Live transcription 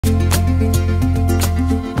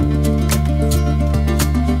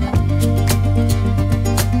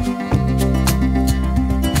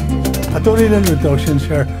don't need introductions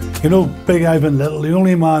here. You know, Big Ivan Little, the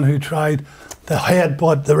only man who tried to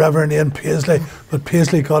headbutt the Reverend Ian Paisley, but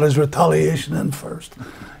Paisley got his retaliation in first.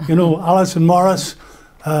 You know, Allison Morris,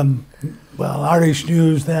 well, Irish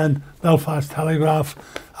News then, Belfast Telegraph,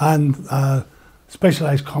 and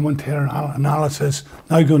specialised commentator and analysis,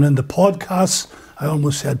 now going into podcasts. I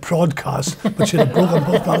almost said broadcasts, but she'd have broken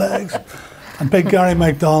both my legs. And Big Gary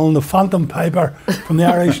McDonald, the Phantom Piper from the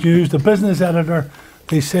Irish News, the business editor.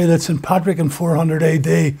 They say that St Patrick in 400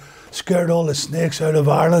 AD scared all the snakes out of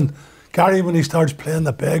Ireland. Gary, when he starts playing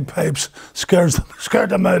the bagpipes, scared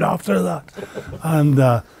them out after that. And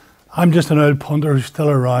I'm just an old punter who's still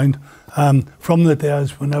around. From the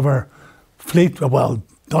days whenever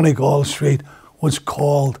Donegall Street was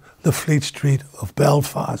called the Fleet Street of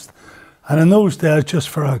Belfast. And in those days, just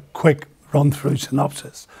for a quick run-through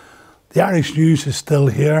synopsis, the Irish News is still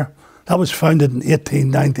here. That was founded in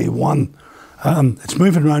 1891. It's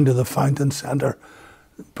moving around to the Fountain Centre,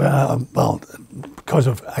 because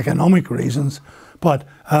of economic reasons, but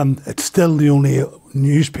it's still the only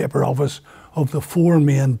newspaper office of the four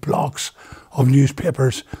main blocks of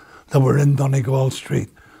newspapers that were in Donegall Street.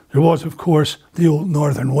 There was, of course, the Old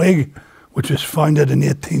Northern Whig, which was founded in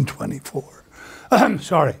 1824.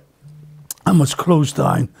 And was closed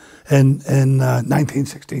down in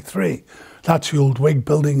 1963. That's the old Whig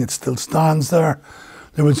building, it still stands there.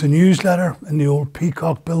 There was a newsletter in the old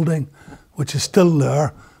Peacock building, which is still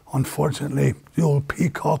there. Unfortunately, the old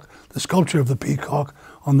peacock, the sculpture of the peacock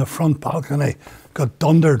on the front balcony got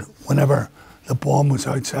dundered whenever the bomb was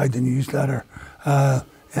outside the newsletter. I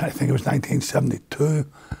think it was 1972.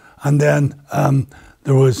 And then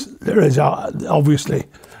there is obviously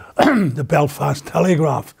the Belfast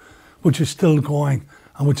Telegraph, which is still going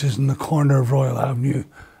and which is in the corner of Royal Avenue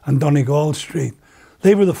and Donegall Street.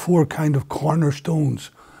 They were the four kind of cornerstones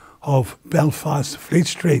of Belfast Fleet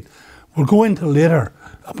Street. We'll go into later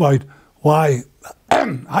about why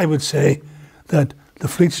I would say that the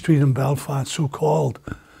Fleet Street in Belfast, so-called,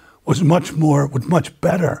 was much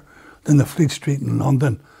better than the Fleet Street in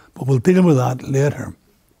London. But we'll deal with that later.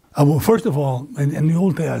 Well, first of all, in the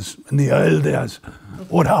old days, in the old days,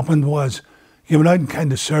 what happened was you went out and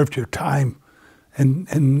kind of served your time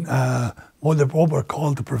in what were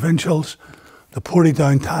called the provincials, the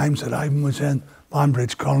Portadown Times that Ivan was in,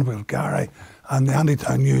 Banbridge Chronicle, Gary, and the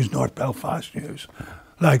Andytown News, North Belfast News.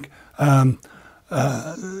 That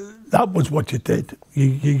was what you did.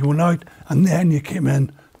 You went out and then you came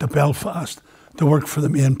in to Belfast to work for the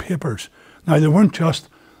main papers. Now, there weren't just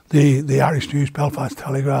the Irish News, Belfast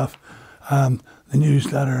Telegraph, the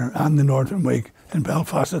newsletter and the Northern Whig in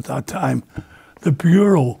Belfast at that time. The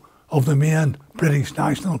bureau of the main British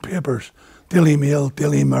national papers, Daily Mail,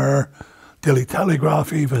 Daily Mirror, Daily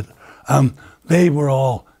Telegraph even, they were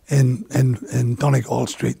all in Donegall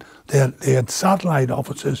Street. They had satellite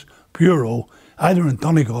offices, bureau, either in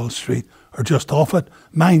Donegall Street or just off it.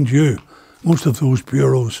 Mind you, most of those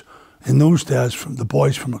bureaus in those days, from the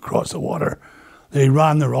boys from across the water, they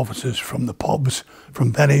ran their offices from the pubs,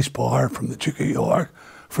 from Benny's Bar, from the Duke of York,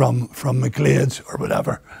 from McGlade's or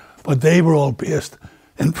whatever. But they were all based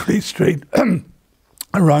in Fleet Street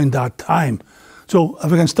around that time. So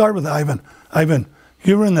if I can start with Ivan. Ivan,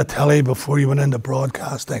 you were in the telly before you went into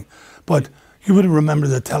broadcasting, but you would remember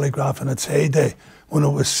the Telegraph in its heyday when it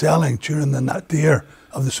was selling during the year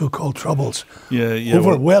of the so-called Troubles.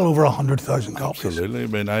 Well over 100,000 copies. Absolutely. I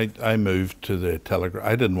mean, I moved to the Telegraph.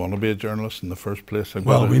 I didn't want to be a journalist in the first place.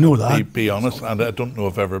 Well, we know that. Be honest, and I don't know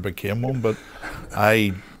if I ever became one, but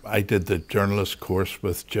I did the journalist course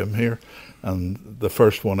with Jim here, and the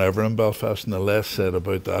first one ever in Belfast, and the less said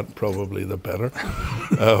about that, probably the better.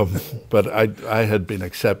 But I had been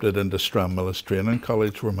accepted into Stranmillis Training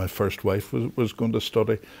College, where my first wife was going to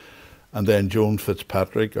study. And then Joan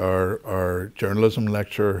Fitzpatrick, our journalism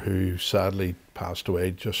lecturer, who sadly passed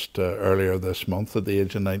away just earlier this month at the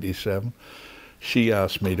age of 97, she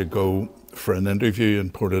asked me to go for an interview in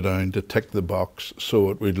Portadown to tick the box so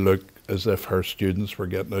it would look as if her students were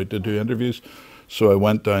getting out to do interviews. So I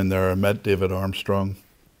went down there, I met David Armstrong,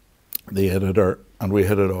 the editor, and we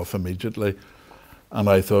hit it off immediately. And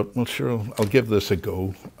I thought, well, sure, I'll give this a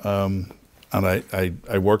go. And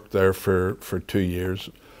I worked there for 2 years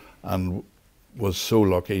and was so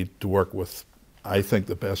lucky to work with, I think,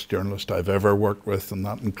 the best journalist I've ever worked with, and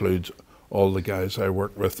that includes all the guys I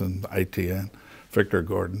worked with in ITN, Victor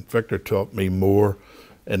Gordon. Victor taught me more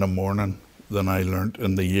in a morning than I learnt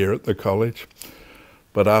in the year at the college.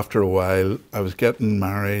 But after a while, I was getting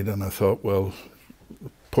married and I thought, well,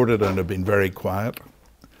 Portadown had been very quiet,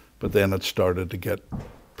 but then it started to get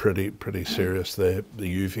pretty serious. The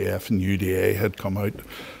UVF and UDA had come out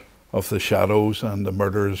of the shadows, and the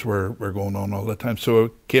murders were going on all the time. So I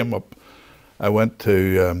came up, I went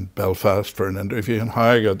to Belfast for an interview, and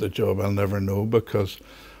how I got the job I'll never know, because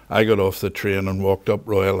I got off the train and walked up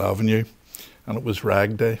Royal Avenue, and it was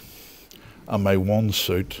rag day, and my one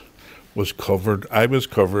suit was covered. I was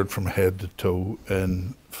covered from head to toe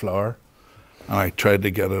in flour, and I tried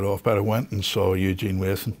to get it off, but I went and saw Eugene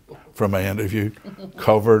Wason for my interview,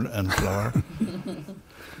 covered in flour.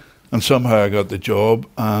 And somehow I got the job,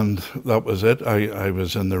 and that was it. I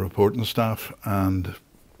was in the reporting staff, and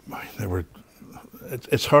they were.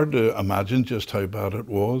 It's hard to imagine just how bad it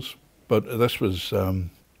was, but this was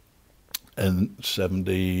in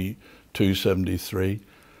 72, 73,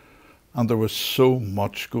 and there was so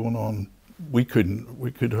much going on. We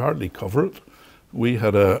could hardly cover it. We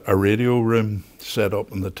had a radio room set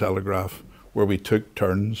up in the Telegraph where we took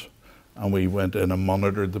turns, and we went in and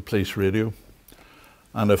monitored the police radio.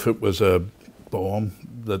 And if it was a bomb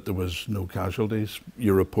that there was no casualties,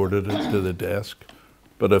 you reported it to the desk.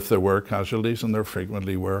 But if there were casualties, and there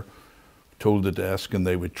frequently were, told the desk, and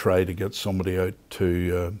they would try to get somebody out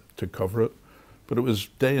to cover it. But it was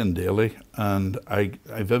day and daily, and I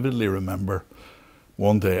vividly remember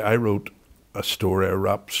one day I wrote a story, a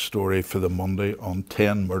rap story for the Monday on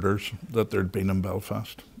 10 murders that there'd been in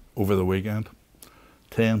Belfast over the weekend.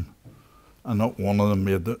 10. And not one of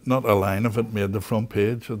them not a line of it made the front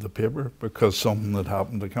page of the paper, because something had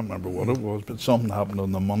happened, I can't remember what it was, but something happened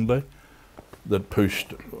on the Monday that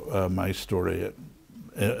pushed my story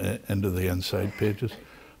into the inside pages.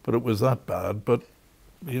 But it was that bad. But,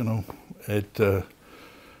 you know,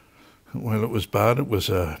 well, it was bad, it was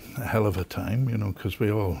a hell of a time, you know, because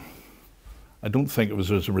I don't think it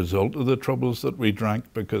was as a result of the troubles that we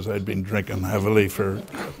drank, because I'd been drinking heavily for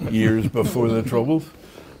years before the troubles.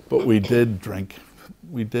 But we did drink,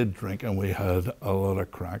 and we had a lot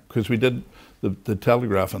of crack, because we did, the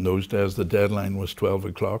Telegraph in those days, the deadline was 12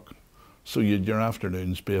 o'clock, so your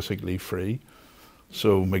afternoon's basically free.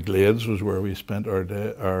 So McGlade's was where we spent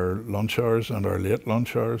our lunch hours, and our late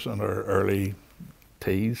lunch hours, and our early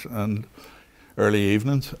teas and early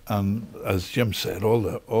evenings. And as Jim said,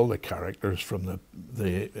 all the characters from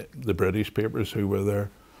the British papers who were there,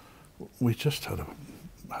 we just had an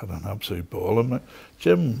absolute ball. And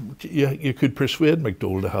Jim, you could persuade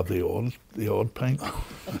McDowell to have the odd pint,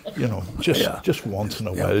 you know, just once in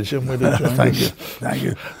a while. Jim would have joined Thank us. Thank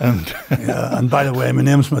you. And and by the way, my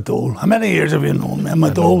name's McDowell. How many years have you known me,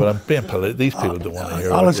 McDowell? But I'm being polite. These people don't want to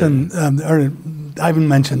hear. Allison, Ivan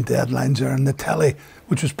mentioned deadlines there, and the telly,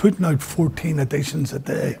 which was putting out 14 editions a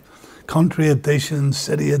day, country editions,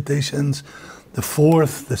 city editions, the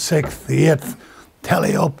 4th, the 6th, the 8th,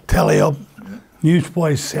 telly up.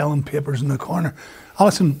 Newsboys selling papers in the corner.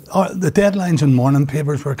 Allison, the deadlines in morning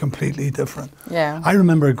papers were completely different. Yeah. I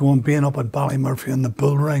remember being up at Ballymurphy in the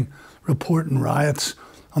Bull Ring, reporting riots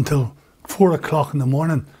until 4 o'clock in the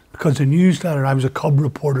morning, because the newsletter, I was a cub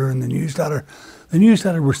reporter in the newsletter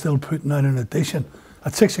were still putting out an edition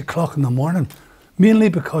at 6 o'clock in the morning, mainly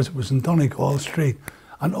because it was in Donegall Street,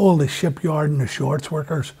 and all the shipyard and the shorts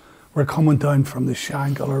workers were coming down from the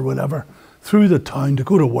Shankill or whatever through the town to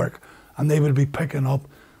go to work. And they would be picking up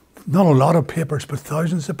not a lot of papers, but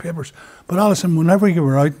thousands of papers. But Allison, whenever you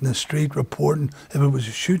were out in the street reporting, if it was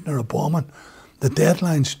a shooting or a bombing, the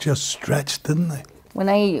deadlines just stretched, didn't they? When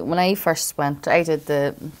I first went, I did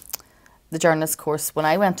the journalist course. When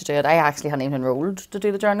I went to do it, I actually hadn't even enrolled to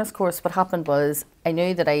do the journalist course. What happened was, I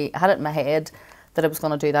knew that I had it in my head that I was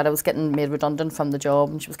going to do that. I was getting made redundant from the job,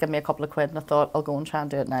 and she was giving me a couple of quid, and I thought, I'll go and try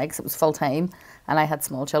and do it now, because it was full time, and I had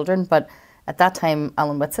small children. But at that time,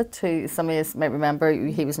 Alan Whitsitt, who some of you might remember,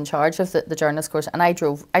 he was in charge of the journalist course, and I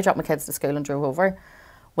dropped my kids to school and drove over.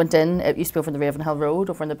 Went in, it used to be over in the Ravenhill Road,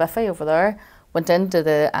 over in the Biffy over there. Went into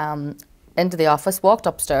the office, walked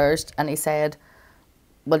upstairs, and he said,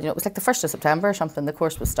 well, you know, it was like the 1st of September or something, the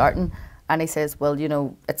course was starting, and he says, well, you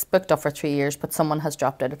know, it's booked up for 3 years, but someone has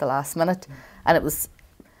dropped out at the last minute. And it was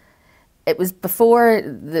before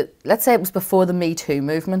let's say it was before the Me Too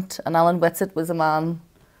movement, and Alan Whitsitt was a man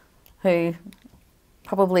who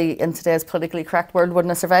probably in today's politically correct world wouldn't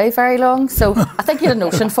have survived very long. So I think he had a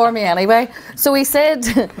notion for me anyway. So he said,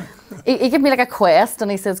 he gave me like a quest, and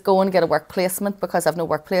he says, go and get a work placement, because I've no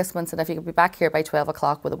work placements, and if you could be back here by 12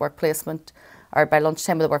 o'clock with a work placement, or by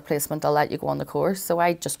lunchtime with a work placement, I'll let you go on the course. So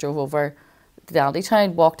I just drove over to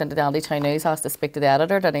Dandytown, walked into the Dandytown News, asked to speak to the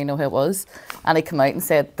editor, didn't he know who it was, and he came out and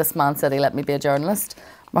said, this man said he let me be a journalist.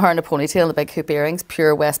 My hair in a ponytail and the big hoop earrings,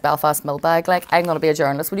 pure West Belfast mill bag, like, I'm going to be a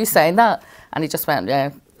journalist, will you sign that? And he just went,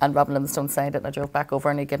 yeah, and Robin Livingstone signed it, and I drove back over,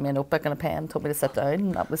 and he gave me a notebook and a pen, told me to sit down,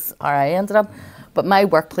 and that was how I ended up. But my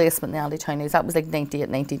work placement in the Dandytown News, that was like 98,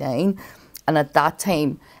 99, And at that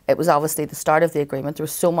time, it was obviously the start of the agreement. There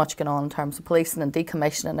was so much going on in terms of policing and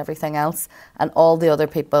decommissioning and everything else. And all the other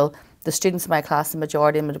people, the students in my class, the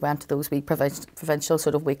majority of them had went to those wee provincial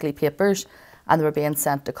sort of weekly papers, and they were being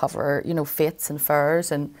sent to cover, you know, fetes and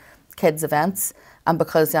fairs and kids' events. And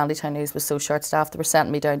because the Andytown News was so short-staffed, they were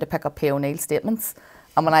sending me down to pick up P. O'Neill statements.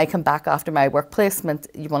 And when I come back after my work placement,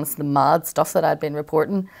 you want to see the mad stuff that I'd been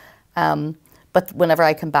reporting. But whenever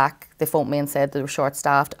I come back, they phoned me and said they were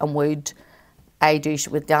short-staffed and would I do,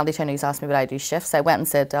 with the Andytown News asked me would I do shifts. I went and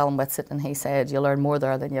said to Alan Whitsitt, and he said, you'll learn more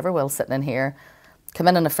there than you ever will sitting in here. Come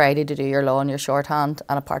in on a Friday to do your law and your shorthand,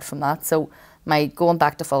 and apart from that. So my going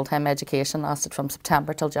back to full-time education lasted from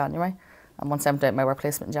September till January. And once I went out my work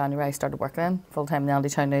placement in January, I started working in full-time in the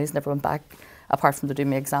Andytown News, never went back apart from to do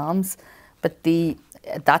my exams. But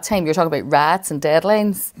at that time, you're talking about rats and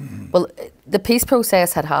deadlines. Well, the peace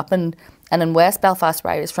process had happened, and in West Belfast,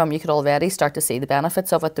 where I was from, you could already start to see the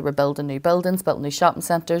benefits of it. They were building new buildings, building new shopping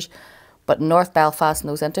centres. But in North Belfast and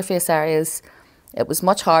those interface areas, it was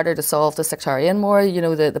much harder to solve the sectarian war. You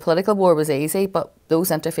know, the political war was easy, but those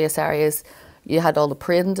interface areas, you had all the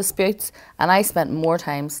parading disputes. And I spent more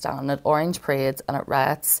time standing at orange parades and at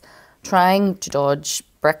riots, trying to dodge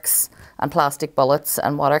bricks and plastic bullets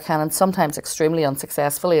and water cannons, sometimes extremely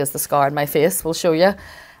unsuccessfully, as the scar on my face will show you.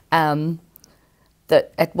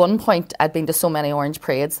 That at one point, I'd been to so many orange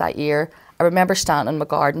parades that year. I remember standing in my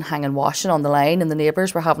garden hanging washing on the line, and the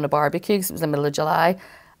neighbours were having a barbecue because it was the middle of July,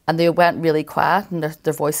 and they went really quiet and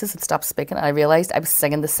their voices had stopped speaking, and I realised I was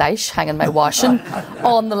singing the sesh, hanging my washing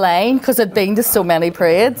on the line because I'd been to so many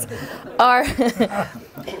parades. Once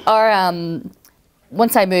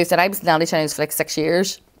I moved, and I was in Andytown News for like 6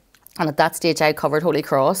 years, and at that stage I covered Holy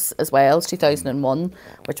Cross as well. It's 2001,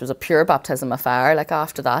 which was a pure baptism of fire. Like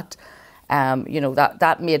after that, you know,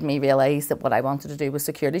 that made me realise that what I wanted to do was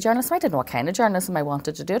security journalism. I didn't know what kind of journalism I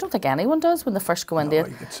wanted to do. I don't think anyone does when they first go into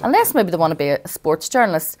it, unless maybe they want to be a sports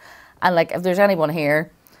journalist. And like, if there's anyone here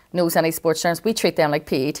knows any sports journalists, we treat them like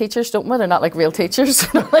PE teachers, don't we? They're not like real teachers.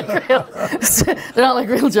 They're not like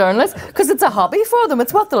real journalists, because it's a hobby for them.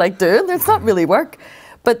 It's what they like doing. It's not really work.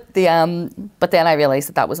 But then I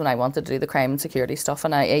realised that was when I wanted to do the crime and security stuff,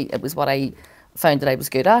 and it was what I found that I was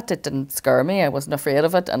good at. It didn't scare me. I wasn't afraid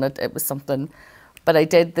of it, and it was something. But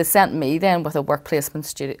they sent me then with a work placement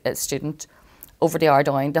student over the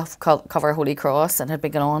Ardoyne to cover Holy Cross, and it had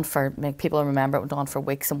been going on for, people remember it went on for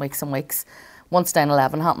weeks and weeks and weeks. Once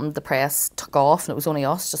 9/11 happened, the press took off, and it was only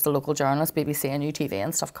us, just the local journalists, BBC and UTV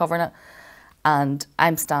and stuff covering it. And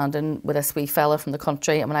I'm standing with this wee fella from the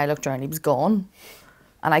country, and when I looked around, he was gone,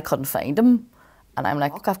 and I couldn't find him. And I'm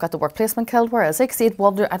like, I've got the work placement killed, where is he? Because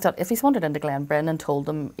I thought, if he's wandered into Glenbryn and told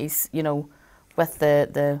them he's, you know, with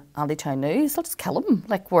the Andytown News, they'll just kill him,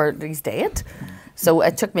 like he's dead. So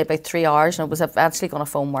it took me about 3 hours, and I was eventually going to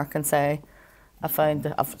phone work and say,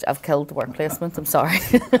 I've killed the work placement, I'm sorry.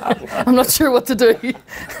 I'm not sure what to do.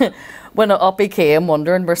 When up he came,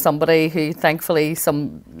 wondering where somebody who, thankfully,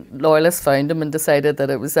 some loyalists found him and decided that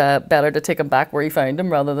it was better to take him back where he found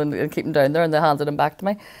him rather than keep him down there, and they handed him back to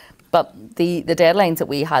me. But the deadlines that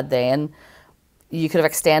we had then, you could have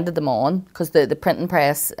extended them on, because the printing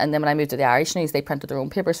press, and then when I moved to the Irish News, they printed their own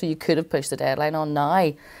paper, so you could have pushed the deadline on.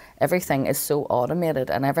 Now, everything is so automated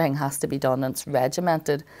and everything has to be done, and it's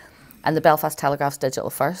regimented. And the Belfast Telegraph's digital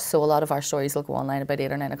first, so a lot of our stories will go online about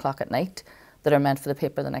 8 or 9 o'clock at night that are meant for the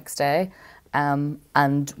paper the next day.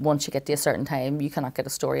 And once you get to a certain time, you cannot get a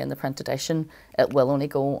story in the print edition. It will only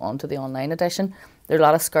go onto the online edition. There's a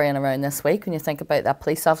lot of scurrying around this week when you think about that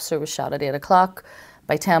police officer was shot at 8 o'clock.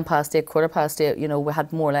 By 8:10, 8:15, you know, we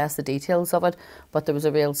had more or less the details of it, but there was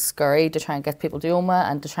a real scurry to try and get people to OMA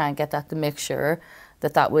and to try and get that to make sure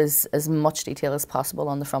that was as much detail as possible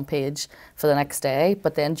on the front page for the next day.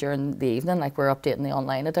 But then during the evening, like, we're updating the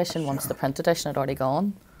online edition once the print edition had already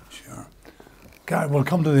gone. Sure. Gary, we'll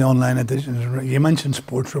come to the online edition. You mentioned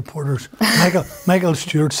sports reporters. Michael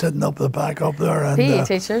Stewart sitting up the back up there. And, PE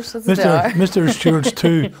teachers, that's what they are. Mr. Stewart's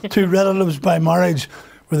two relatives by marriage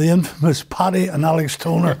were the infamous Paddy and Alex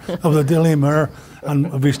Toner of the Daily Mirror. And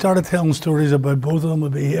if we started telling stories about both of them, we'll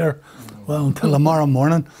be here, well, until tomorrow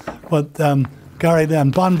morning. But Gary, then,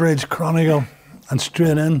 Banbridge Chronicle and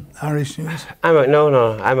straight in Irish News. I'm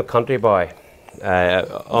a country boy.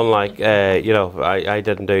 Unlike, you know, I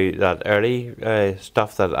didn't do that early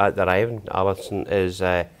stuff that I have. Allison is,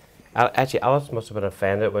 actually Allison must have been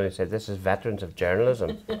offended when he said this is veterans of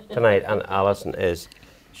journalism tonight, and Allison is,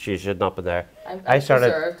 she should not be there. I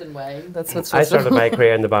started in Wayne. That's what's I started my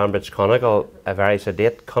career in the Banbridge Chronicle, a very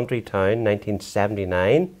sedate country town,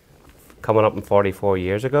 1979, coming up in 44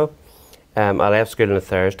 years ago. I left school on a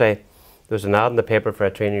Thursday. There was an ad in the paper for a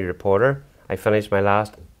trainee reporter. I finished my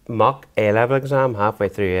last mock A-level exam halfway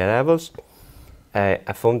through A-levels.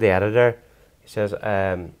 I phoned the editor. He says,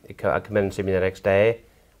 he come in and see me the next day,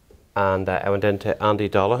 and I went into Andy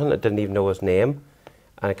Dollahan. I didn't even know his name,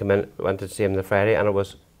 and I went to see him the Friday, and it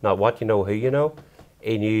was not what you know, who you know.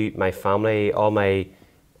 He knew my family. All my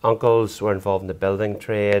uncles were involved in the building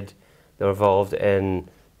trade. They were involved in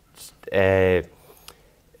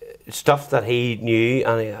stuff that he knew,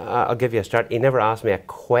 and I'll give you a start. He never asked me a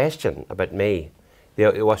question about me.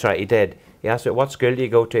 Sorry, he did. He asked me, what school do you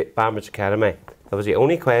go to? Bamberge Academy. That was the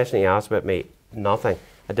only question he asked about me. Nothing.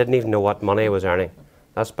 I didn't even know what money I was earning.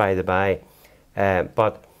 That's by the by.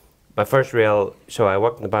 But my first real, so I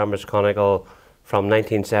worked in the Bamberge Chronicle from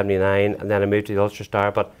 1979, and then I moved to the Ulster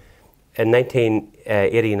Star. But in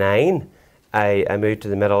 1989, I moved to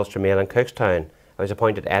the Mid-Ulster Mail in Cookstown. I was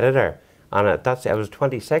appointed editor, and I was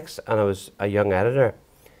 26, and I was a young editor,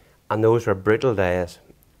 and those were brutal days.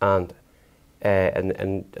 And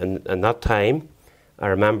in that time, I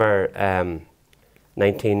remember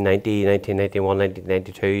 1990, 1991,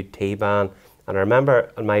 1992, T-Ban, and I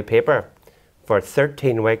remember in my paper, for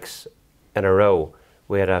 13 weeks in a row,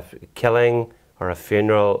 we had a killing or a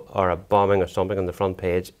funeral or a bombing or something on the front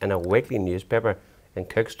page in a weekly newspaper in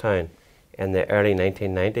Cookstown in the early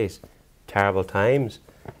 1990s. Terrible times,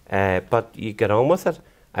 but you get on with it.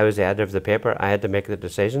 I was the editor of the paper. I had to make the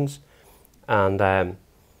decisions, and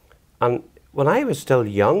when I was still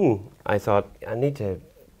young, I thought, I need to,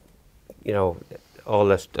 you know, all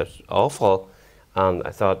this is awful, and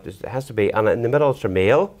I thought it has to be. And in the Mid-Ulster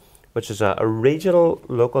Mail, which is a regional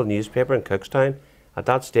local newspaper in Cookstown, at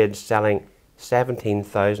that stage selling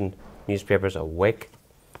 17,000 newspapers a week,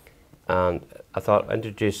 and I thought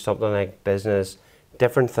introduce something like business,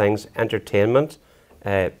 different things, entertainment.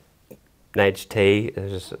 Nige T,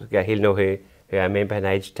 he'll know who I mean by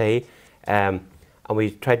Nige T. And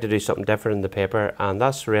we tried to do something different in the paper, and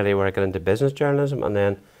that's really where I got into business journalism. And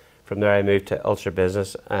then from there I moved to Ulster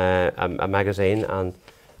Business, a magazine, and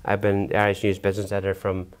I've been the Irish News business editor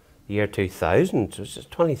from the year 2000, so it's just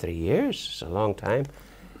 23 years, it's a long time.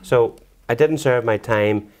 So I didn't serve my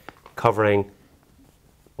time covering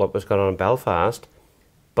what was going on in Belfast,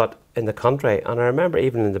 but in the country. And I remember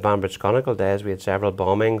even in the Bamberge Chronicle days, we had several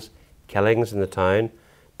bombings, killings in the town,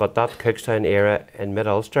 but that Cookstown era in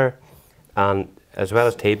Mid-Ulster, and as well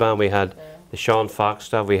as T-Ban, we had the Sean Fox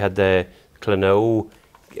stuff, we had the Cluno,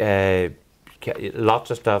 lots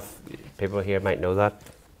of stuff. People here might know that.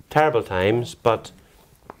 Terrible times, but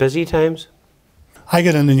busy times. I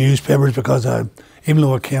get into newspapers because even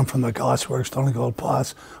though I came from the Gasworks, Donegall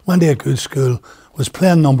Pass, went to a good school, was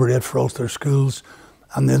playing number 8 for Ulster Schools,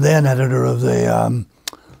 and the then editor of the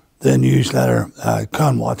newsletter,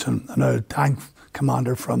 Con Watson, a tank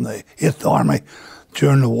commander from the 8th Army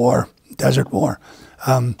during the war, Desert War.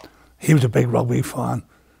 He was a big rugby fan.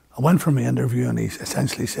 I went for my interview and he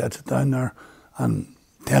essentially said, sit down there, and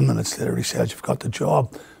 10 minutes later he said, you've got the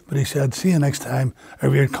job. But he said, see you next time, or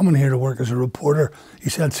if you're coming here to work as a reporter, he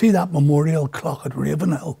said, see that memorial clock at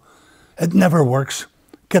Ravenhill? It never works.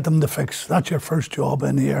 Get them to fix, that's your first job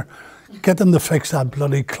in here. Get them to fix that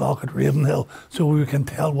bloody clock at Ravenhill so we can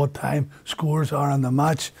tell what time scores are in the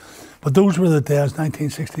match. But those were the days,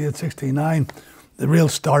 1968, 69, the real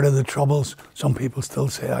start of the Troubles. Some people still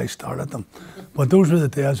say I started them. But those were the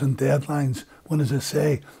days and deadlines when, as I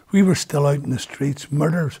say, we were still out in the streets,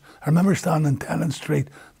 murders. I remember standing in Tennant Street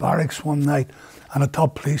barracks one night and a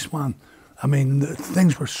top policeman. I mean,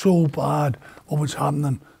 things were so bad, what was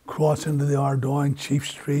happening, cross into the Ardoyne, Chief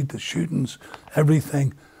Street, the shootings,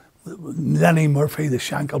 everything. Lenny Murphy, the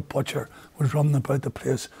Shankill butcher, was running about the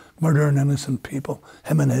place, murdering innocent people,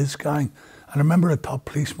 him and his gang. And I remember a top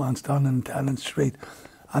policeman standing in Tennant Street,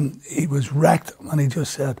 and he was wrecked, and he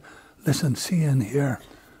just said, listen, see you in here,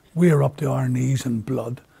 we are up to our knees in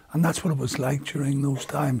blood. And that's what it was like during those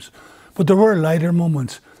times. But there were lighter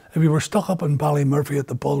moments. If you were stuck up in Ballymurphy at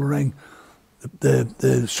the Bull Ring,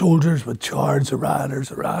 the soldiers would charge the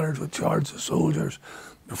rioters would charge the soldiers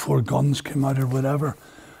before guns came out or whatever.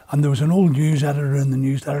 And there was an old news editor in the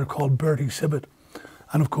newsletter called Bertie Sibbett.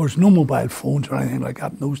 And of course, no mobile phones or anything like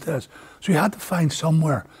that in those days. So you had to find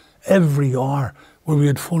somewhere every hour where we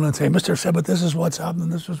would phone and say, Mr. Sibbett, this is what's happening,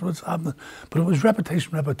 this is what's happening. But it was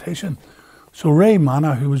repetition. So Ray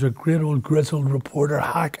Manna, who was a great old grizzled reporter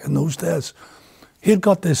hack in those days, he had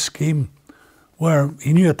got this scheme where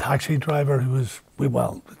he knew a taxi driver who was,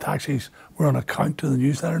 well, the taxis were on account to the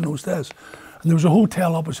newsletter in those days. And there was a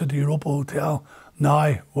hotel opposite the Europa Hotel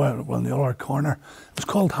now, well, in the other corner. It was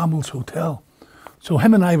called Hamill's Hotel. So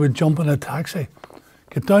him and I would jump in a taxi,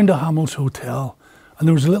 get down to Hamill's Hotel, and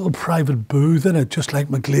there was a little private booth in it, just like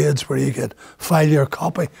McGlade's, where you could file your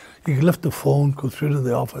copy. You could lift the phone, go through to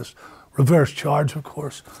the office, reverse charge, of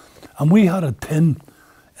course. And we had a tin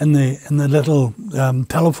in the little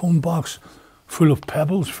telephone box full of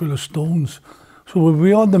pebbles, full of stones. So we'd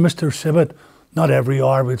be on the Mr. Sibbett, not every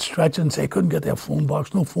hour, we'd stretch and say, couldn't get their phone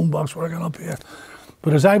box, no phone box working up here.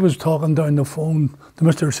 But as I was talking down the phone to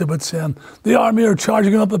Mr. Sibbett saying, the army are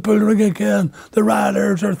charging up the building again, the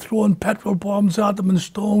rioters are throwing petrol bombs at them and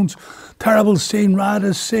stones, terrible scene,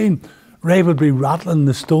 riotous scene. Ray would be rattling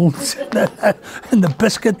the stones in the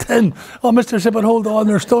biscuit tin. Oh, Mr. Sibbett, hold on,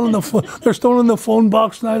 they're stolen the phone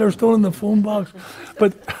box now, they're stolen the phone box.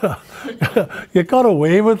 But you got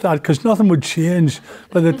away with that because nothing would change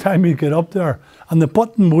by the time you get up there. And the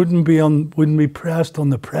button wouldn't be pressed on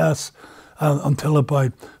the press until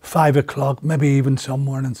about 5 o'clock, maybe even some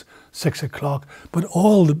mornings 6 o'clock. But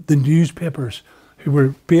all the newspapers who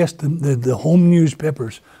were based in the home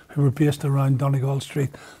newspapers who were based around Donegall Street,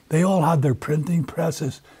 they all had their printing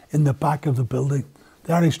presses in the back of the building.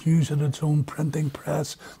 The Irish News had its own printing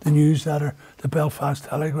press, the newsletter, the Belfast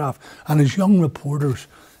Telegraph. And as young reporters,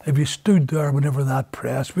 if you stood there whenever that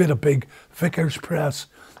press, we had a big Vickers press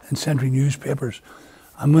in Century newspapers,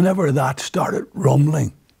 and whenever that started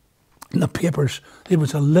rumbling in the papers, it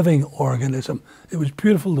was a living organism. It was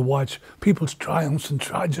beautiful to watch people's triumphs and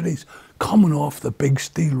tragedies coming off the big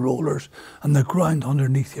steel rollers, and the ground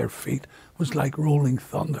underneath your feet was like rolling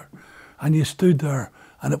thunder. And you stood there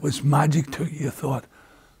and it was magic to you. You thought,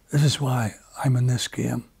 this is why I'm in this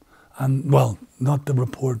game. And well, not to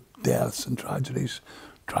report deaths and tragedies,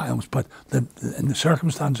 triumphs, but in the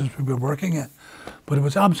circumstances we were working in. But it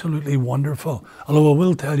was absolutely wonderful. Although I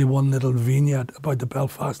will tell you one little vignette about the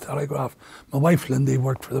Belfast Telegraph. My wife Lindy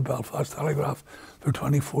worked for the Belfast Telegraph for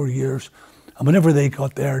 24 years. And whenever they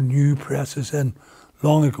got their new presses in,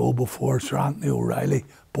 long ago before Sir Anthony O'Reilly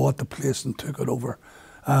bought the place and took it over,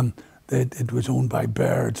 it was owned by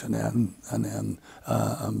Bairds, and then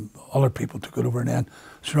other people took it over, and then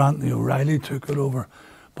Sir Anthony O'Reilly took it over.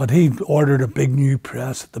 But he ordered a big new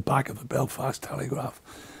press at the back of the Belfast Telegraph.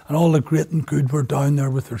 And all the great and good were down there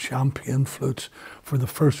with their champagne flutes for the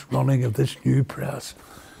first running of this new press.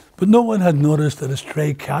 But no one had noticed that a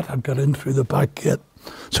stray cat had got in through the back gate.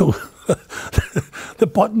 So the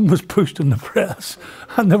button was pushed in the press,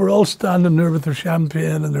 and they were all standing there with their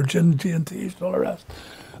champagne and their gin G&Ts and all the rest.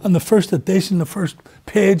 And the first edition, the first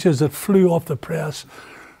pages that flew off the press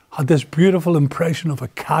had this beautiful impression of a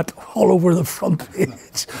cat all over the front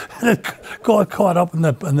page, and it got caught up in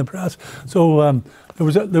the press. So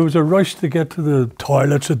there was a rush to get to the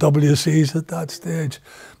toilets at WCs at that stage.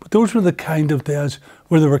 But those were the kind of days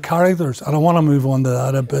where there were characters, and I want to move on to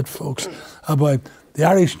that a bit, folks, about the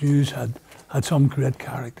Irish News had some great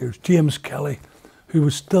characters. James Kelly, who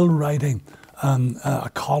was still writing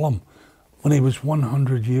a column when he was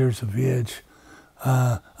 100 years of age,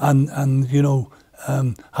 and you know,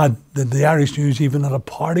 had the Irish News even had a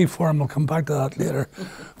party for him. I'll come back to that later,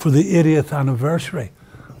 for the 80th anniversary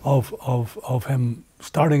of him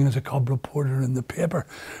starting as a cub reporter in the paper.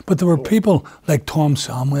 But there were people like Tom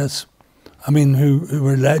Samways, I mean, who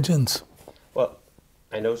were legends. Well,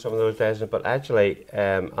 I know some of those legends, but actually,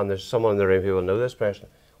 and there's someone in the room who will know this person,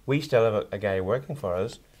 we still have a guy working for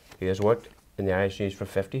us who has worked in the Irish News for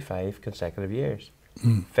 55 consecutive years.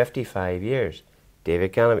 55 years.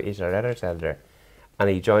 David Gannon, he's our editor. And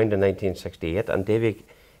he joined in 1968, and David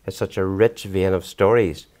has such a rich vein of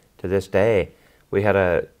stories to this day. We had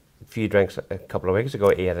a few drinks a couple of weeks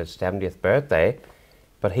ago. He had his 70th birthday,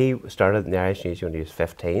 but he started in the Irish News when he was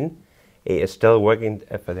 15. He is still working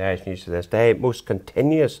for the Irish News to this day, most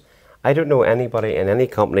continuous. I don't know anybody in any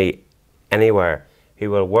company anywhere who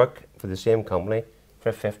will work for the same company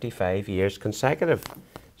for 55 years consecutive.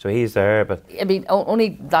 So he's there, but... I mean,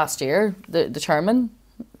 only last year, the chairman,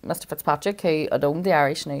 Mr. Fitzpatrick, who had owned the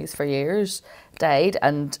Irish News for years, died.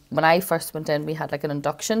 And when I first went in, we had like an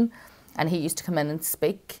induction, and he used to come in and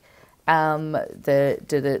speak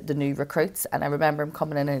the new recruits. And I remember him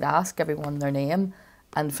coming in and he'd ask everyone their name.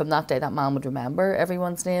 And from that day, that man would remember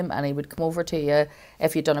everyone's name, and he would come over to you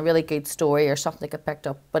if you'd done a really good story or something that got picked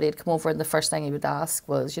up. But he'd come over, and the first thing he would ask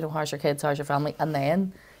was, you know, how's your kids, how's your family? And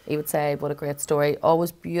then he would say, what a great story.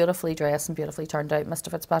 Always beautifully dressed and beautifully turned out,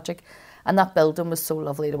 Mr. Fitzpatrick. And that building was so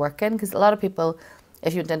lovely to work in, because a lot of people,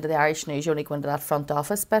 if you went into the Irish News, you only go into that front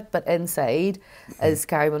office bit, but inside, as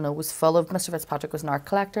Gary will know, was full of, Mr. Fitzpatrick was an art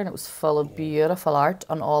collector, and it was full of beautiful art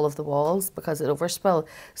on all of the walls because it overspill.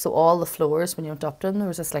 So all the floors, when you went up to them, there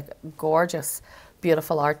was this like gorgeous,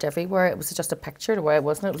 beautiful art everywhere. It was just a picture to where it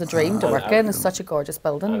wasn't. It was a dream to work in. It's such a gorgeous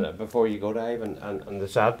building. And before you go, Dave, and the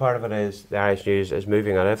sad part of it is the Irish News is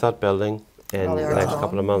moving out of that building in Well, they the are next gone.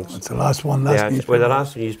 couple of months. It's the last one. Yeah, Last well, the newspaper.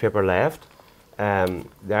 last newspaper left. The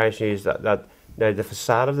Irish News that now the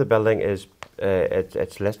facade of the building is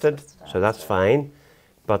it's listed, so that's fine.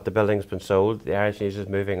 But the building's been sold. The Irish News is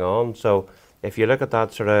moving on. So if you look at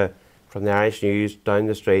that sort of from the Irish News down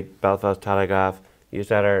the street, Belfast Telegraph,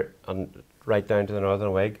 newsletter, and right down to the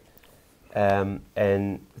Northern Whig,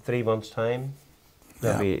 in 3 months' time,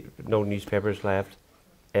 there'll be no newspapers left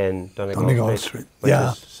in Donegall Donegall Street. Street, which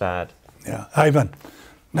Yeah. is sad. Yeah, Ivan.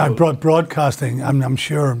 Now, broadcasting. I'm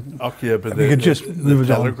sure. Okay, but we the, could just the, move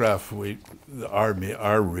the it on. Telegraph,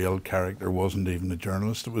 our real character wasn't even a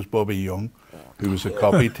journalist. It was Bobby Young, who was a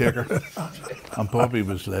copy taker. And Bobby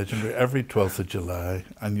was legendary. Every 12th of July,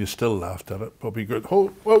 and you still laughed at it, Bobby goes,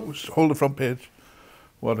 hold the front page.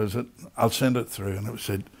 What is it? I'll send it through. And it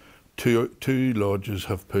said, two lodges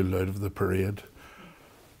have pulled out of the parade.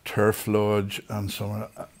 Turf Lodge and somewhere,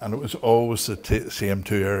 and it was always the same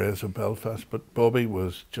two areas of Belfast. But Bobby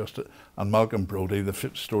was just, and Malcolm Brodie, the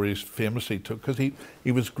stories famously took, because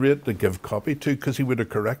he was great to give copy to, because he would have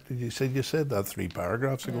corrected. You said that 3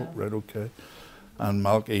 paragraphs ago, right? Okay. And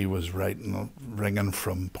Malky was ringing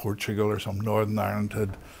from Portugal or some Northern Ireland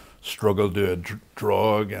had struggled to a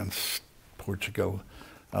draw against Portugal,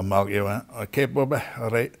 and Malky went, "Okay, Bobby, all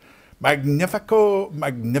right. Magnifico,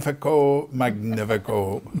 magnifico,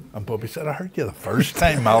 magnifico." And Bobby said, "I heard you the first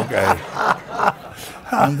time, Malky."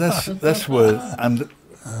 And this was, and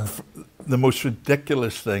the most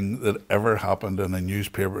ridiculous thing that ever happened in a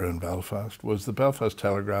newspaper in Belfast was the Belfast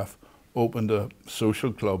Telegraph opened a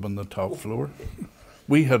social club on the top floor.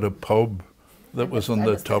 We had a pub that was on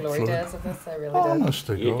the top floor. Honest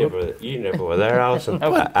to God. You never were there, Allison.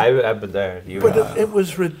 I've been there. But it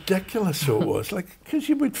was ridiculous, so it was. Like, because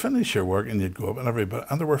you would finish your work and you'd go up and everybody,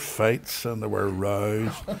 and there were fights and there were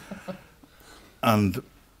rows. And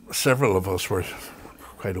several of us were,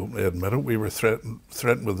 quite openly admit it, we were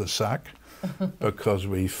threatened with a sack because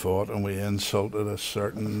we fought and we insulted a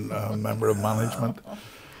certain member of management.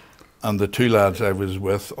 And the 2 lads I was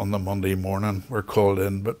with on the Monday morning were called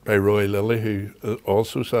in by Roy Lilly, who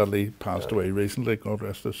also sadly passed away recently, God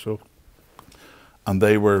rest his soul. And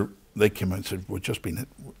they came out and said, we've just been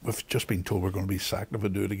told we're going to be sacked if we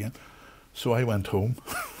do it again. So I went home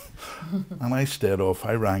and I stayed off.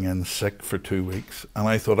 I rang in sick for 2 weeks, and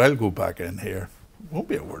I thought, I'll go back in here. Won't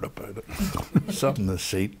be a word about it. Sat in the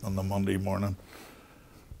seat on the Monday morning,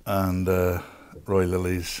 and Roy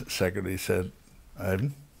Lilly's secretary said,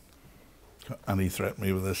 "Ivan," and he threatened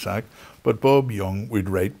me with a sack. But Bob Young would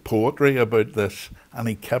write poetry about this, and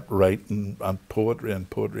he kept writing and poetry and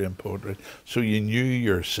poetry and poetry. So you knew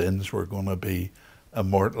your sins were going to be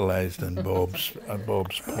immortalised in Bob's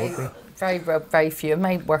poetry. Very few of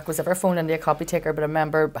my work was ever phoned into a copy taker, but I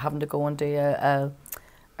remember having to go and do a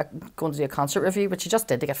concert review, which he just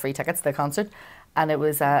did to get free tickets to the concert. And it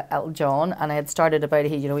was Elton John, and I had started about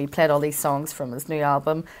he played all these songs from his new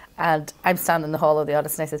album, and I'm standing in the hall of the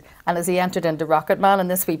audience, and I said, and as he entered into Rocket Man, and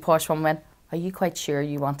this wee posh woman went, "Are you quite sure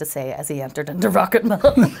you want to say as he entered into Rocket Man?"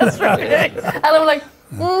 That's right. And I'm like,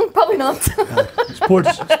 probably not.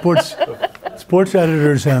 Sports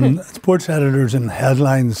editors and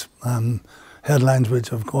headlines which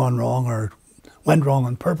have gone wrong or went wrong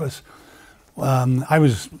on purpose. I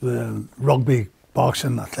was the rugby,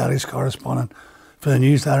 boxing, athletics correspondent for the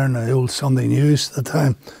newsletter and the old Sunday News at the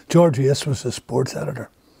time. George Yates was the sports editor.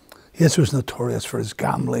 Yates was notorious for his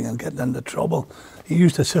gambling and getting into trouble. He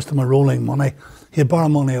used a system of rolling money. He'd borrow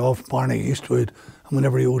money off Barney Eastwood, and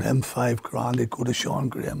whenever he owed him £5,000, he'd go to Sean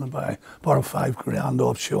Graham and borrow £5,000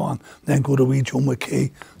 off Sean, then go to wee Joe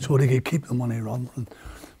McKee so they could keep the money running.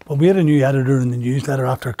 But we had a new editor in the newsletter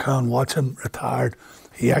after Karen Watson retired.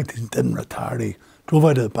 He actually didn't retire. He drove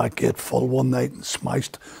out of the back gate full one night and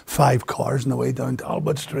smashed 5 cars on the way down to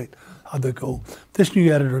Albert Street. Had to go. This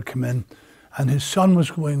new editor came in, and his son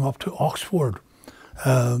was going up to Oxford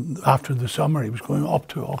after the summer. He was going up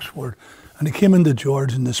to Oxford, and he came into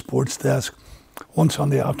George in the sports desk one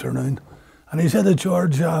Sunday afternoon, and he said to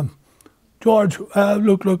George, "George,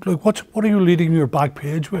 look, what are you leading your back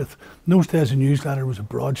page with?" In those days, a newsletter was a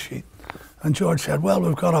broadsheet, and George said, "Well,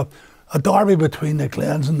 we've got a derby between the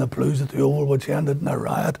Glens and the Blues at the Oval, which ended in a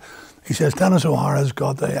riot." He says, "Dennis O'Hara's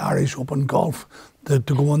got the Irish Open golf to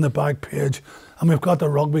go on the back page, and we've got the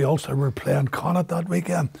rugby Ulster. We're playing Connacht that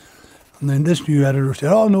weekend." And then this new editor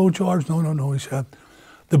said, "Oh no, George, no." He said,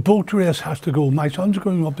 "The boat race has to go. My son's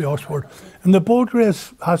going up to Oxford, and the boat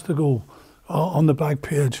race has to go on the back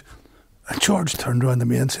page." And George turned around to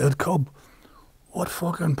me and said, "Cub, what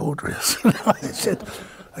fucking boat race?"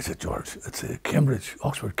 I said, "George, it's a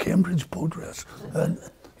Oxford-Cambridge boat race." And,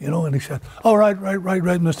 and he said, "Oh, right,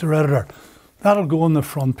 Mr. Editor. That'll go on the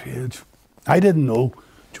front page." I didn't know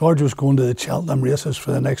George was going to the Cheltenham races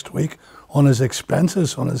for the next week on his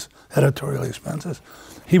expenses, on his editorial expenses.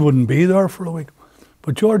 He wouldn't be there for a week.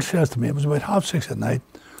 But George says to me, it was about 6:30 at night,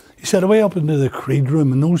 he said, away up into the Creed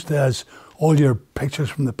room, in those days, all your pictures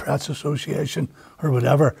from the Press Association or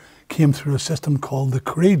whatever came through a system called the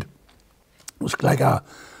Creed. It was like a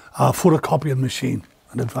photocopying machine,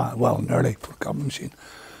 an early photocopying machine.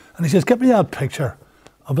 And he says, get me that picture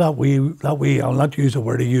of that wee, I'll not use the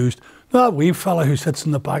word he used, that wee fella who sits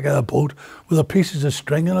in the back of the boat with the pieces of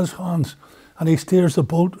string in his hands. And he steers the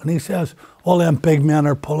boat and he says, all them big men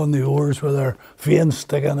are pulling the oars with their veins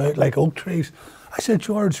sticking out like oak trees. I said,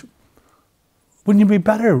 George, wouldn't you be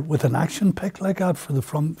better with an action pic like that for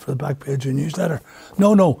the back page of the newsletter?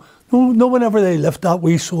 No, whenever they lift that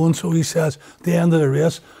wee so-and-so, he says, the end of the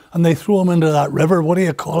race, and they throw him into that river, what do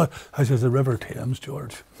you call it? I says, the River Thames,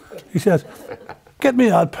 George. He says, get me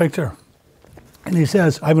that picture. And he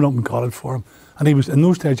says, I went up and got it for him. And he was, in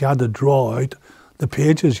those days, you had to draw out the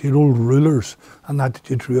pages, you old rulers, and that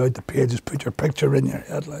you drew out the pages, put your picture in your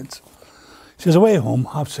headlines. He says, away home,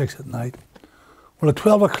 6:30 at night. Well, at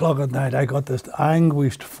 12 o'clock at night, I got this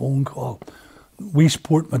anguished phone call. We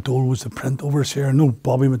Sport McDowell was the print overseer, no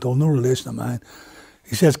Bobby McDowell, no relation of mine.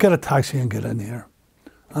 He says, get a taxi and get in here.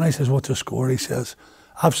 And I says, what's the score? He says,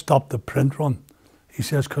 I've stopped the print run. He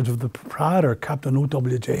says, because of the proprietor, Captain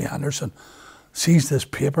O.W.J. Henderson, sees this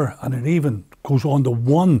paper and it even goes on to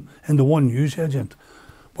one newsagent.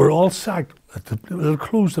 We're all sacked. It'll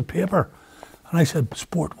close the paper. And I said,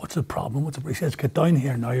 Sport, what's the problem? He says, get down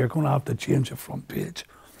here now. You're going to have to change the front page.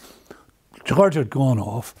 George had gone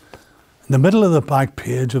off in the middle of the back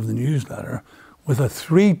page of the newsletter with a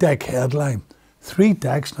 3-deck headline. 3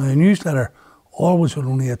 decks. Now, a newsletter always had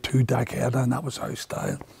only a 2-deck headline. That was our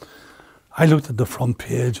style. I looked at the front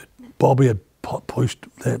page. Bobby had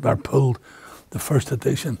pulled the first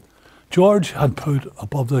edition. George had put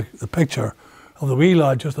above the picture of the wee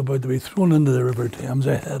lad just about to be thrown into the River Thames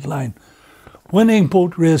a headline. Winning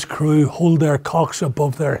boat race crew hold their cocks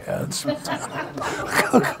above their heads.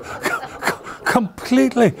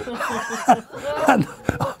 Completely and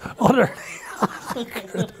utterly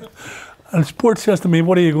accurate. And Sport says to me,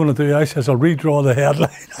 what are you going to do? I says, I'll redraw the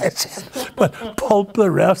headline. I said, but pulp the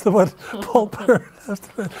rest of it.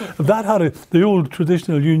 If that had the old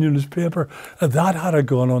traditional unionist paper, if that had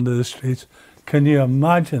gone onto the streets, can you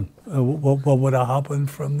imagine what would have happened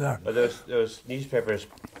from there? Well, there was newspapers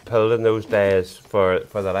pulled in those days for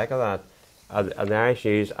the like of that, and the Irish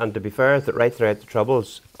News. And to be fair, right throughout the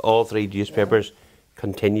Troubles, all 3 newspapers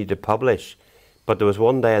continued to publish. But there was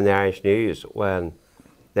one day in the Irish News when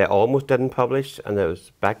they almost didn't publish, and it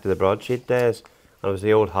was back to the broadsheet days, and it was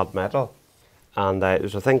the old hot metal. And there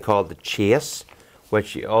was a thing called the chase,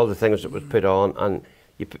 which all the things that was put on, and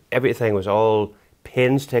everything was all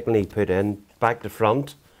painstakingly put in, back to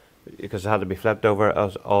front, because it had to be flipped over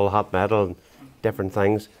as all hot metal and different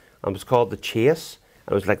things. And it was called the chase.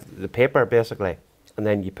 It was like the paper, basically. And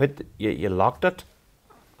then you locked it,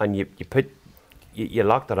 and you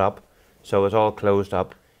locked it up, so it was all closed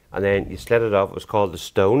up. And then you slid it off. It was called the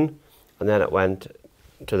stone, and then it went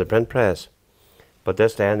to the print press. But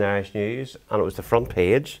this day in the Irish News, and it was the front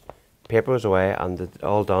page, paper was away and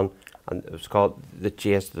all done, and it was called the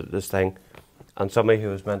chase, this thing. And somebody who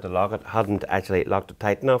was meant to lock it hadn't actually locked it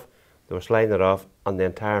tight enough. They were sliding it off, and the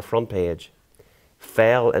entire front page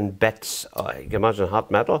fell in bits, you can imagine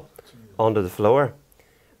hot metal, onto the floor.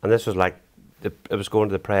 And this was like, it was going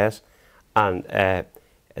to the press, and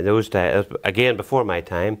in those days, again before my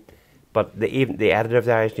time, but even the editor of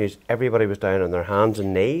the Irish News, everybody was down on their hands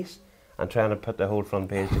and knees and trying to put the whole front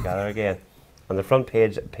page together again. And the front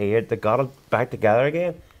page appeared, they got it back together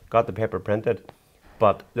again, got the paper printed,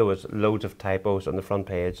 but there was loads of typos on the front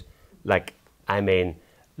page, like, I mean,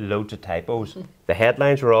 loads of typos. The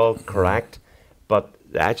headlines were all correct, but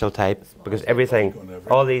the actual type, because everything,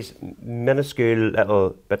 all these minuscule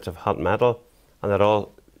little bits of hot metal, and it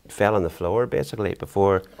all fell on the floor basically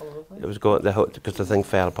before it was going, because the thing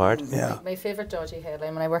fell apart. Yeah. My favourite dodgy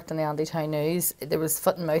headline when I worked in the Andy Town News, there was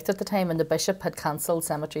foot and mouth at the time, and the bishop had cancelled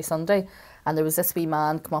Cemetery Sunday, and there was this wee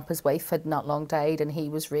man come up, his wife had not long died, and he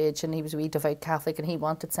was raging, he was a wee devout Catholic, and he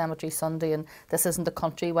wanted Cemetery Sunday, and this isn't the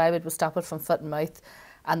country, why would we stop it from foot and mouth?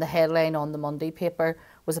 And the headline on the Monday paper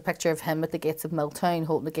was a picture of him at the gates of Milltown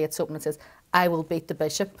holding the gates open. It says, I will beat the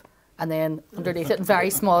bishop, and then underneath it in very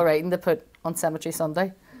small writing they put on Cemetery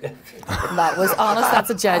Sunday. And that was honest, that's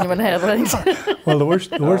a genuine headline. Well, the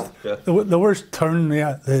worst turn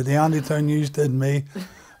the Andy Town News did me,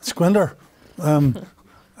 Squinder.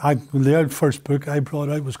 The first book I brought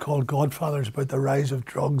out was called Godfathers, about the rise of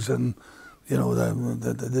drugs and, you know,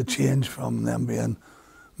 the change from them being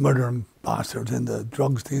murdering bastards into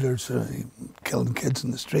drugs dealers, killing kids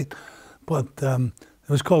in the street. But it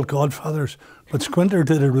was called Godfathers. But Squinter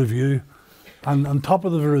did a review, and on top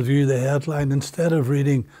of the review, the headline, instead of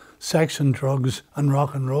reading Sex and Drugs and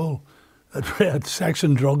Rock and Roll, it read Sex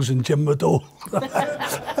and Drugs and Jim McDowell.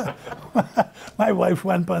 My wife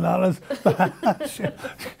went bananas.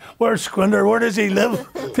 Where's Squinter? Where does he live?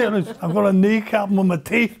 I'm going to kneecap him with my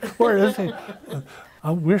teeth. Where is he?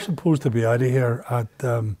 We're supposed to be out of here at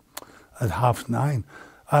 9:30.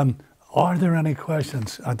 Are there any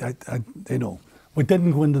questions? We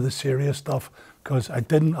didn't go into the serious stuff because I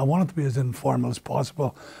wanted to be as informal as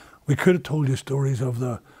possible. We could have told you stories of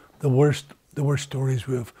the worst stories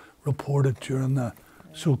we've reported during the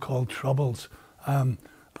so-called Troubles.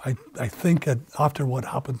 I think after what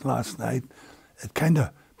happened last night, it kind of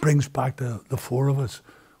brings back the four of us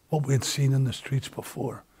what we had seen in the streets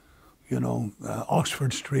before.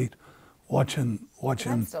 Oxford Street, watching.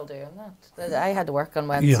 I'm still doing that. I had to work on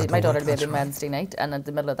Wednesday. My daughter had a baby on Wednesday night, and in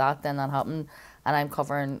the middle of that, then that happened, and I'm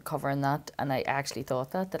covering that. And I actually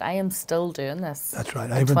thought that I am still doing this. That's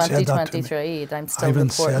right. In 2023, I'm still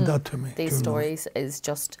reporting these stories is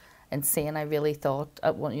just insane. I really thought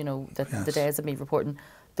the days of me reporting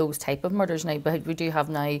those type of murders now, but we do have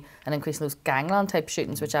now an increase in those gangland type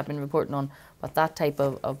shootings, which I've been reporting on. But that type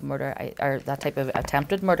of murder, or that type of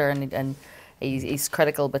attempted murder, and he's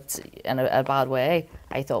critical, but in a bad way.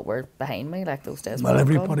 I thought we're behind me, like those days. Well,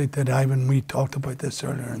 everybody did. Ivan, we talked about this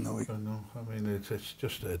earlier in the week. I know. I mean, it's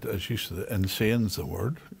just, as you said, insane's the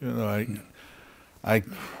word. I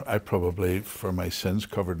probably, for my sins,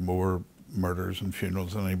 covered more murders and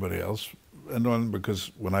funerals than anybody else. And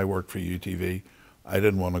because when I worked for UTV, I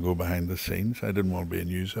didn't want to go behind the scenes. I didn't want to be a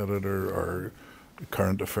news editor or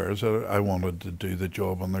current affairs editor. I wanted to do the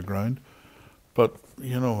job on the ground. But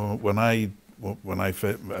when I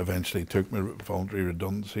eventually took my voluntary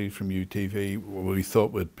redundancy from UTV, we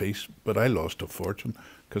thought we'd peace, but I lost a fortune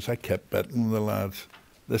because I kept betting the lads,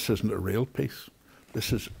 this isn't a real peace.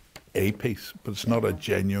 This is a peace, but it's not a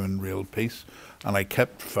genuine real peace. And I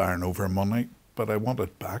kept firing over money, but I want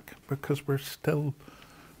it back because we're still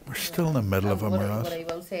in the middle of a morass. What I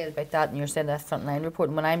will say about that, and you're saying that frontline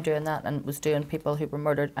reporting, when I'm doing that and was doing people who were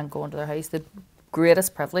murdered and going to their house, the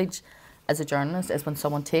greatest privilege as a journalist is when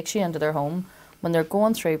someone takes you into their home when they're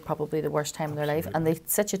going through probably the worst time of their life, and they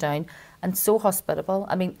sit you down and so hospitable.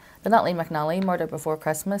 I mean, the Natalie McNally murder before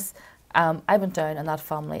Christmas, I went down in that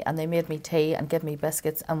family and they made me tea and gave me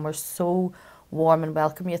biscuits and were so warm and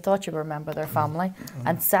welcome. You thought you were a member of their family,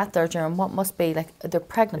 and sat there during what must be like their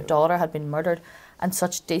pregnant daughter had been murdered, and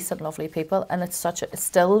such decent, lovely people. And it's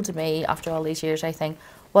still to me, after all these years, I think,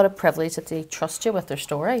 what a privilege that they trust you with their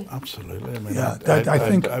story. Absolutely. I mean, I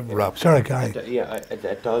think. Sorry, Gary.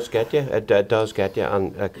 It does get you. It does get you.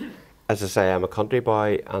 And as I say, I'm a country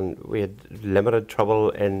boy, and we had limited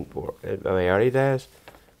trouble in my early days.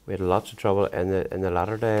 We had lots of trouble in the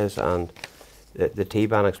latter days, and the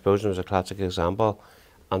T-ban explosion was a classic example.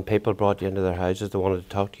 And people brought you into their houses. They wanted to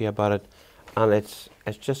talk to you about it, and it's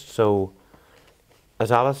just so.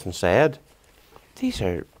 As Allison said, these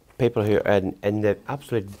are people who are in the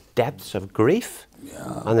absolute depths of grief,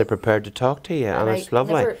 and they're prepared to talk to you, and it's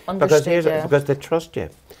lovely because they trust you.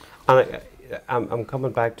 And I'm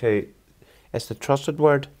coming back to, it's the trusted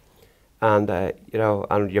word, and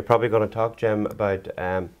and you're probably going to talk, Jim, about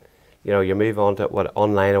you move on to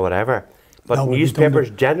online or whatever. But no, newspapers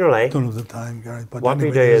generally don't have the time, Gary. But what anyway,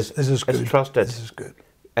 we do is it's trusted. This is good.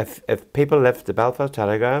 If people lift the Belfast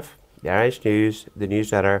Telegraph, the Irish News, the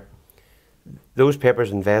Newsletter, those papers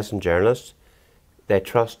invest in journalists. They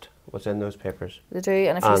trust what's in those papers. They do,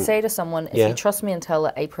 and if you say to someone, if you trust me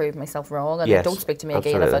until I prove myself wrong, and don't speak to me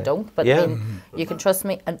again if I don't, but you can trust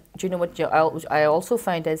me. And do you know what I also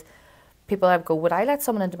found is, people have go, would I let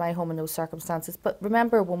someone into my home in those circumstances? But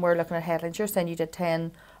remember, when we're looking at headlines, you're saying you did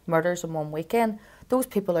 10 murders in one weekend. Those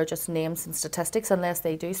people are just names and statistics unless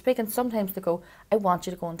they do speak. And sometimes they go, I want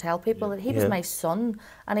you to go and tell people that he was my son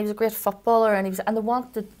and he was a great footballer, and they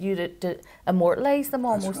wanted you to immortalise them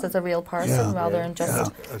almost as a real person rather than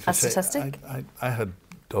just a statistic. I had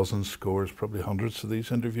dozens, scores, probably hundreds of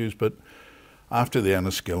these interviews, but after the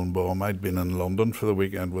Enniskillen bomb, I'd been in London for the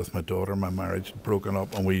weekend with my daughter. My marriage had broken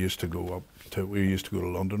up, and we used to go to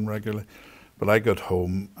London regularly. But I got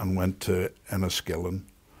home and went to Enniskillen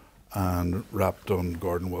and rapped on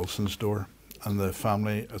Gordon Wilson's door. And the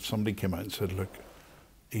family, somebody came out and said, look,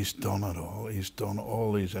 he's done it all. He's done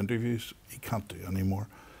all these interviews. He can't do any more.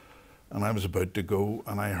 And I was about to go,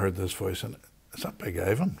 and I heard this voice, and is that Big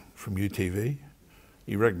Ivan from UTV?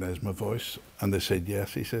 He recognised my voice, and they said,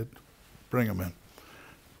 yes. He said, bring him in.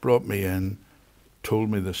 Brought me in, told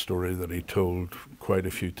me the story that he told quite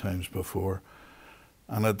a few times before.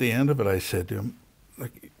 And at the end of it, I said to him,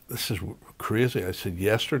 like, this is crazy. I said,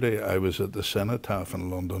 yesterday I was at the Cenotaph in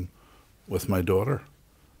London with my daughter.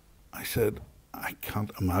 I said, I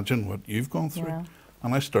can't imagine what you've gone through. Yeah.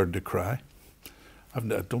 And I started to cry.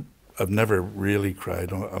 I've never really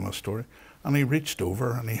cried on a story. And he reached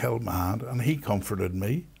over and he held my hand and he comforted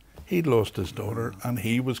me. He'd lost his daughter and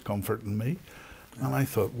he was comforting me. And I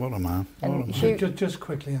thought, what a man. What a man. Just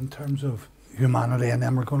quickly, in terms of humanity, and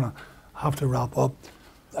then we're going to have to wrap up.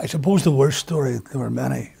 I suppose the worst story, there were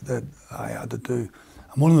many that I had to do.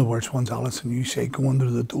 And one of the worst ones, Allison, you say, go under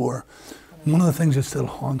the door. And one of the things that still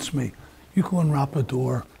haunts me, you go and rap a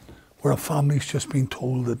door where a family's just been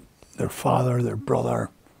told that their father, their brother,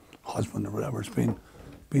 husband or whatever has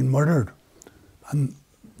been murdered. And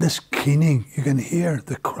this keening, you can hear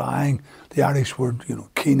the crying, the Irish word,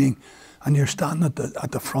 keening, and you're standing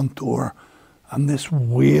at the front door and this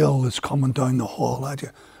wail is coming down the hall at you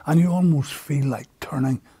and you almost feel like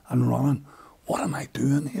turning and running. What am I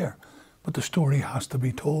doing here? But the story has to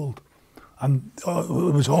be told. And it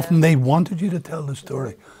was often they wanted you to tell the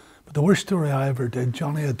story. But the worst story I ever did,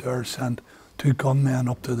 Johnny Adair sent 2 gunmen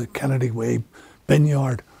up to the Kennedy Way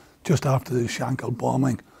vineyard just after the Shankill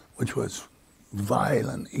bombing, which was vile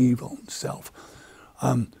and evil itself,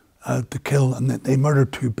 to kill, and they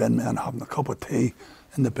murdered 2 bin men having a cup of tea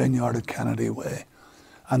in the vineyard at Kennedy Way.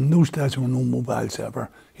 And in those days there were no mobiles ever.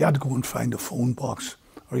 You had to go and find a phone box,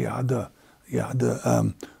 or you had to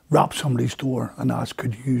rap somebody's door and ask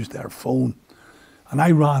could you use their phone. And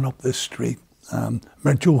I ran up this street.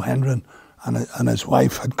 Joe Hendren and his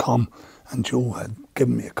wife had come, and Joe had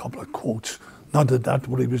given me a couple of quotes. Not that that's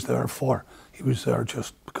what he was there for. He was there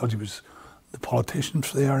just because he was the politician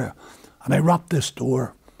for the area. And I rapped this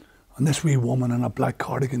door, and this wee woman in a black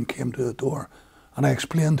cardigan came to the door, and I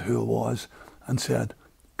explained who it was and said,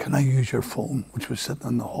 can I use your phone, which was sitting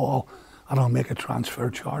in the hall, and I'll make a transfer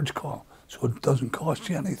charge call so it doesn't cost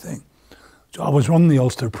you anything. So I was running the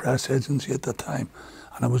Ulster Press Agency at the time,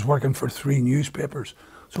 and I was working for 3 newspapers.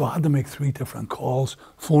 So I had to make 3 different calls,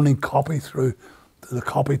 phoning copy through to the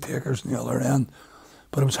copy takers on the other end.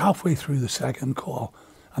 But it was halfway through the second call,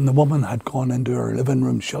 and the woman had gone into her living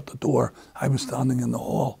room, shut the door. I was standing in the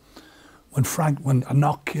hall. When a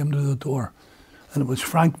knock came to the door, and it was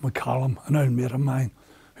Frank McCallum, an old mate of mine,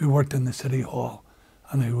 who worked in the City Hall,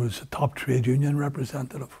 and who was a top trade union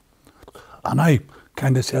representative. And I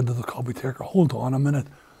kind of said to the copy taker, hold on a minute,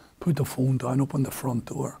 put the phone down, open the front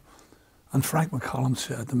door. And Frank McCallum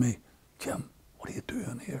said to me, Jim, what are you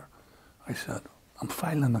doing here? I said, I'm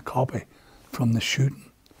filing a copy from the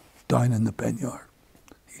shooting down in the vineyard.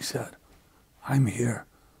 He said, I'm here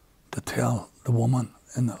to tell the woman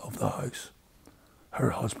of the house, her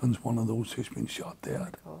husband's one of those who's been shot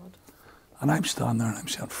dead. Oh, and I'm standing there and I'm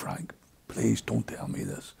saying, Frank, please don't tell me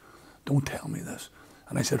this. Don't tell me this.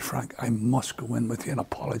 And I said, Frank, I must go in with you and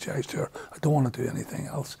apologise to her. I don't want to do anything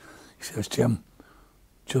else. He says, Jim,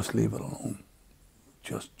 just leave it alone.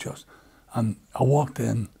 Just. And I walked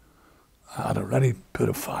in. I had already put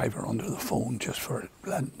a $5 under the phone just for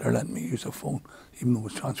they're letting me use the phone, even though it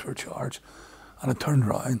was transfer charge. And I turned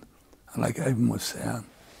around, and like Ivan was saying,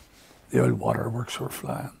 the old waterworks were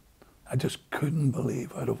flying. I just couldn't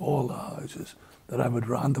believe, out of all the houses that I would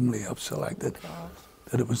randomly have selected,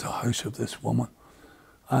 that it was the house of this woman.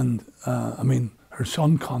 And I mean, her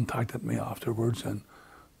son contacted me afterwards, and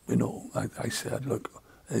I said, look,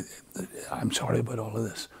 I'm sorry about all of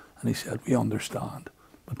this. And he said, we understand.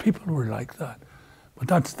 But people were like that. But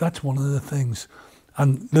that's one of the things.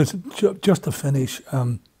 And just to finish,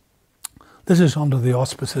 this is under the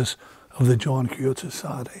auspices of the John Hewitt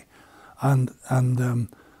Society. And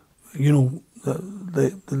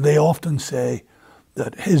they often say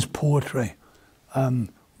that his poetry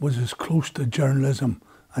was as close to journalism,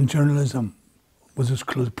 and journalism was as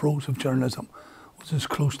close, prose of journalism was as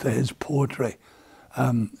close to his poetry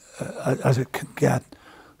as it could get.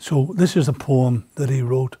 So this is a poem that he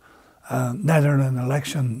wrote, neither an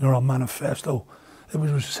election nor a manifesto. It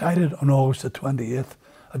was recited on August the 28th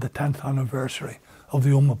at the 10th anniversary of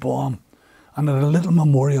the Omagh bomb. And at a little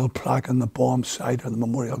memorial plaque on the bomb site, or the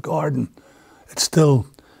memorial garden, it still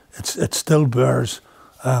bears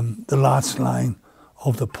the last line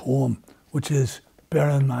of the poem, which is, bear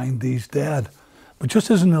in mind these dead. But just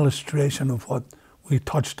as an illustration of what we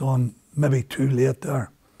touched on maybe too late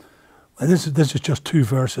there, this is just 2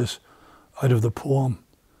 verses out of the poem.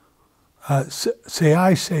 Say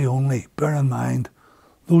I say only, bear in mind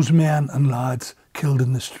those men and lads killed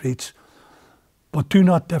in the streets, but do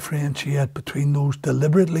not differentiate between those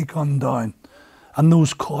deliberately gunned down and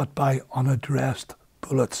those caught by unaddressed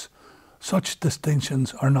bullets. Such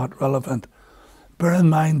distinctions are not relevant. Bear in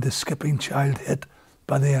mind the skipping child hit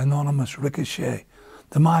by the anonymous ricochet,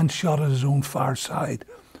 the man shot at his own far side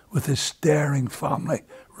with his staring family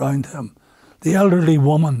round him, the elderly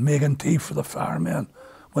woman making tea for the firemen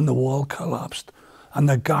when the wall collapsed, and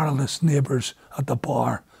the garrulous neighbours at the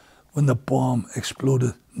bar when the bomb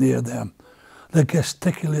exploded near them, the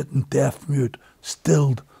gesticulating deaf mute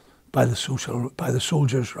stilled by the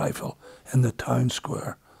soldier's rifle in the town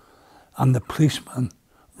square, and the policeman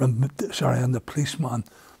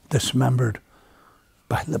dismembered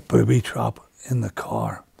by the booby trap in the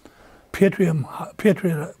car. Patriotism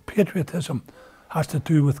has to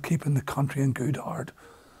do with keeping the country in good heart,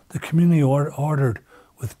 the community ordered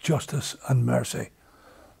with justice and mercy.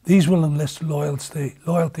 These will enlist loyalty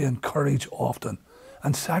and courage often,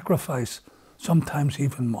 and sacrifice, sometimes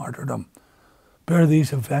even martyrdom. Bear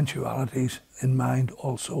these eventualities in mind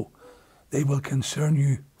also. They will concern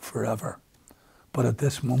you forever. But at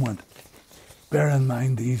this moment, bear in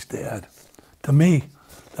mind these dead. To me,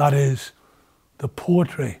 that is the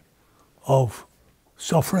poetry of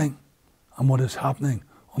suffering and what is happening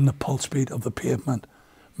on the pulse beat of the pavement,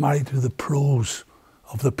 married to the prose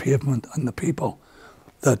of the pavement and the people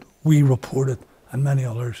that we reported and many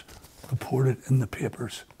others reported in the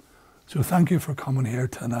papers. So thank you for coming here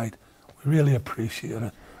tonight. We really appreciate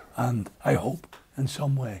it, and I hope in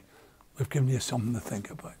some way we've given you something to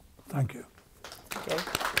think about. Thank you. Thank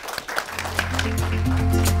you.